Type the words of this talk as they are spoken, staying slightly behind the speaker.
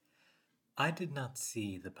I did not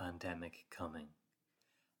see the pandemic coming.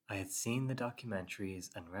 I had seen the documentaries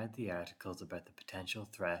and read the articles about the potential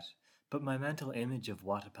threat, but my mental image of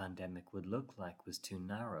what a pandemic would look like was too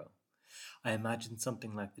narrow. I imagined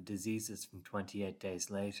something like the diseases from 28 Days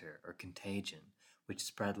Later or Contagion, which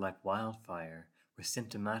spread like wildfire, were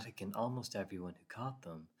symptomatic in almost everyone who caught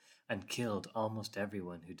them, and killed almost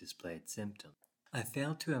everyone who displayed symptoms. I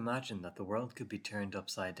failed to imagine that the world could be turned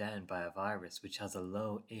upside down by a virus which has a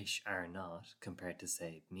low-ish R0 compared to,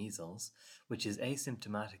 say, measles, which is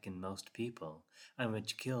asymptomatic in most people, and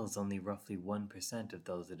which kills only roughly 1% of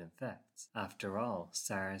those it infects. After all,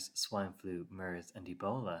 SARS, swine flu, MERS, and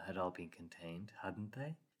Ebola had all been contained, hadn't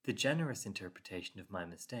they? The generous interpretation of my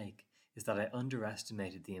mistake is that I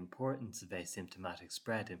underestimated the importance of asymptomatic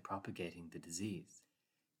spread in propagating the disease.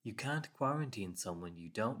 You can't quarantine someone you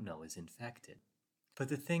don't know is infected. But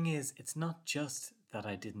the thing is, it's not just that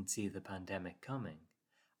I didn't see the pandemic coming.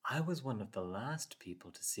 I was one of the last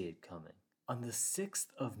people to see it coming. On the 6th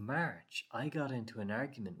of March, I got into an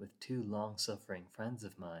argument with two long-suffering friends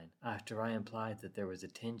of mine after I implied that there was a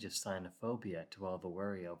tinge of xenophobia to all the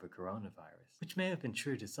worry over coronavirus, which may have been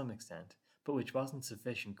true to some extent, but which wasn't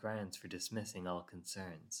sufficient grounds for dismissing all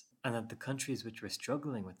concerns, and that the countries which were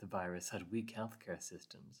struggling with the virus had weak healthcare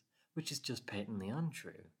systems, which is just patently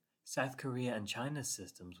untrue. South Korea and China's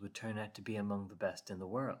systems would turn out to be among the best in the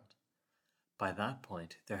world. By that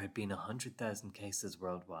point, there had been 100,000 cases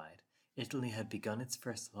worldwide, Italy had begun its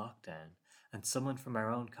first lockdown, and someone from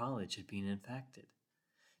our own college had been infected.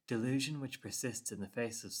 Delusion which persists in the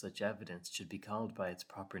face of such evidence should be called by its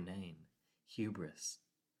proper name, hubris.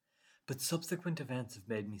 But subsequent events have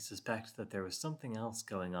made me suspect that there was something else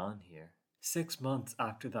going on here. 6 months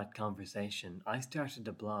after that conversation, I started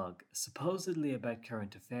a blog supposedly about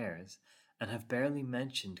current affairs and have barely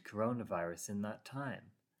mentioned coronavirus in that time.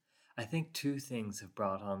 I think two things have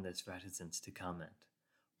brought on this reticence to comment.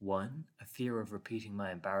 One, a fear of repeating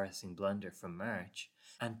my embarrassing blunder from March,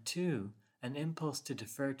 and two, an impulse to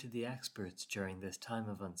defer to the experts during this time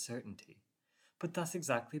of uncertainty. But that's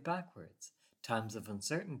exactly backwards. Times of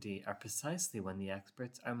uncertainty are precisely when the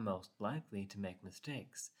experts are most likely to make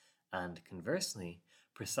mistakes, and conversely,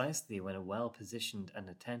 precisely when a well-positioned and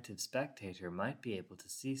attentive spectator might be able to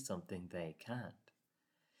see something they can't.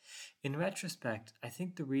 In retrospect, I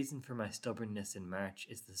think the reason for my stubbornness in March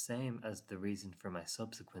is the same as the reason for my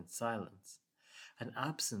subsequent silence. An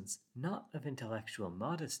absence not of intellectual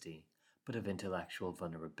modesty, but of intellectual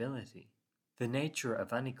vulnerability. The nature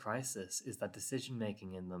of any crisis is that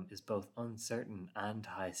decision-making in them is both uncertain and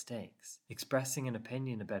high stakes. Expressing an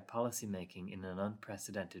opinion about policymaking in an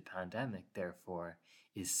unprecedented pandemic, therefore,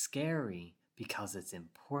 is scary because it's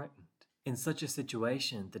important. In such a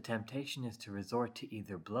situation, the temptation is to resort to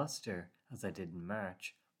either bluster, as I did in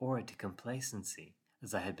March, or to complacency,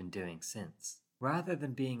 as I had been doing since. Rather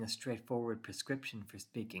than being a straightforward prescription for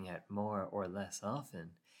speaking out more or less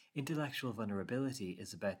often, intellectual vulnerability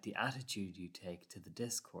is about the attitude you take to the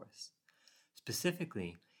discourse.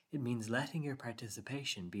 Specifically, it means letting your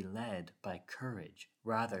participation be led by courage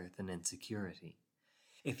rather than insecurity.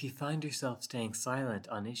 If you find yourself staying silent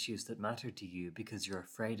on issues that matter to you because you're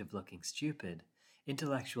afraid of looking stupid,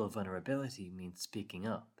 intellectual vulnerability means speaking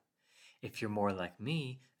up. If you're more like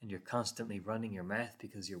me and you're constantly running your mouth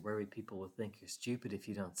because you're worried people will think you're stupid if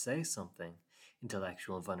you don't say something,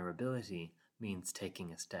 intellectual vulnerability means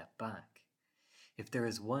taking a step back. If there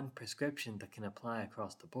is one prescription that can apply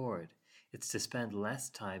across the board, it's to spend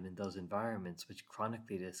less time in those environments which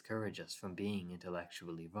chronically discourage us from being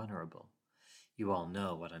intellectually vulnerable. You all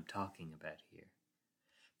know what I'm talking about here.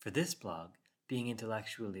 For this blog, being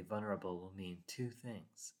intellectually vulnerable will mean two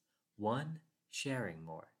things. One, sharing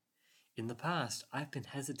more. In the past, I've been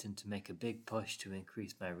hesitant to make a big push to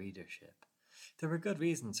increase my readership. There were good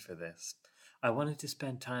reasons for this. I wanted to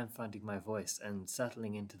spend time finding my voice and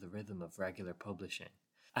settling into the rhythm of regular publishing.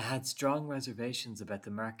 I had strong reservations about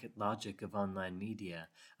the market logic of online media,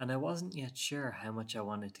 and I wasn't yet sure how much I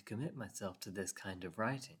wanted to commit myself to this kind of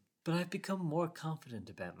writing. But I've become more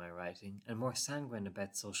confident about my writing and more sanguine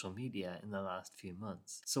about social media in the last few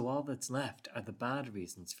months, so all that's left are the bad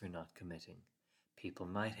reasons for not committing. People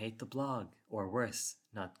might hate the blog, or worse,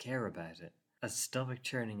 not care about it. As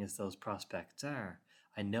stomach-churning as those prospects are,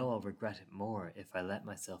 I know I'll regret it more if I let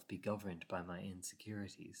myself be governed by my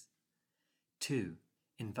insecurities. 2.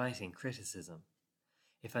 Inviting criticism.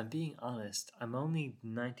 If I'm being honest, I'm only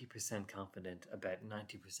 90% confident about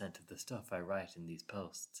 90% of the stuff I write in these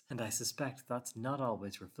posts, and I suspect that's not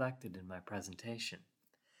always reflected in my presentation.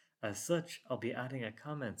 As such, I'll be adding a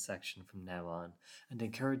comment section from now on and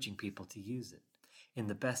encouraging people to use it. In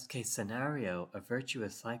the best case scenario, a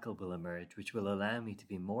virtuous cycle will emerge which will allow me to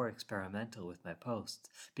be more experimental with my posts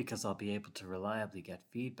because I'll be able to reliably get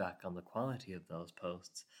feedback on the quality of those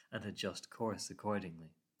posts and adjust course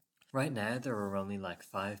accordingly. Right now, there are only like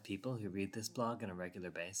 5 people who read this blog on a regular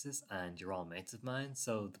basis, and you're all mates of mine,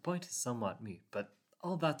 so the point is somewhat moot, but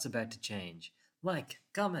all that's about to change. Like,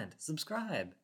 comment, subscribe!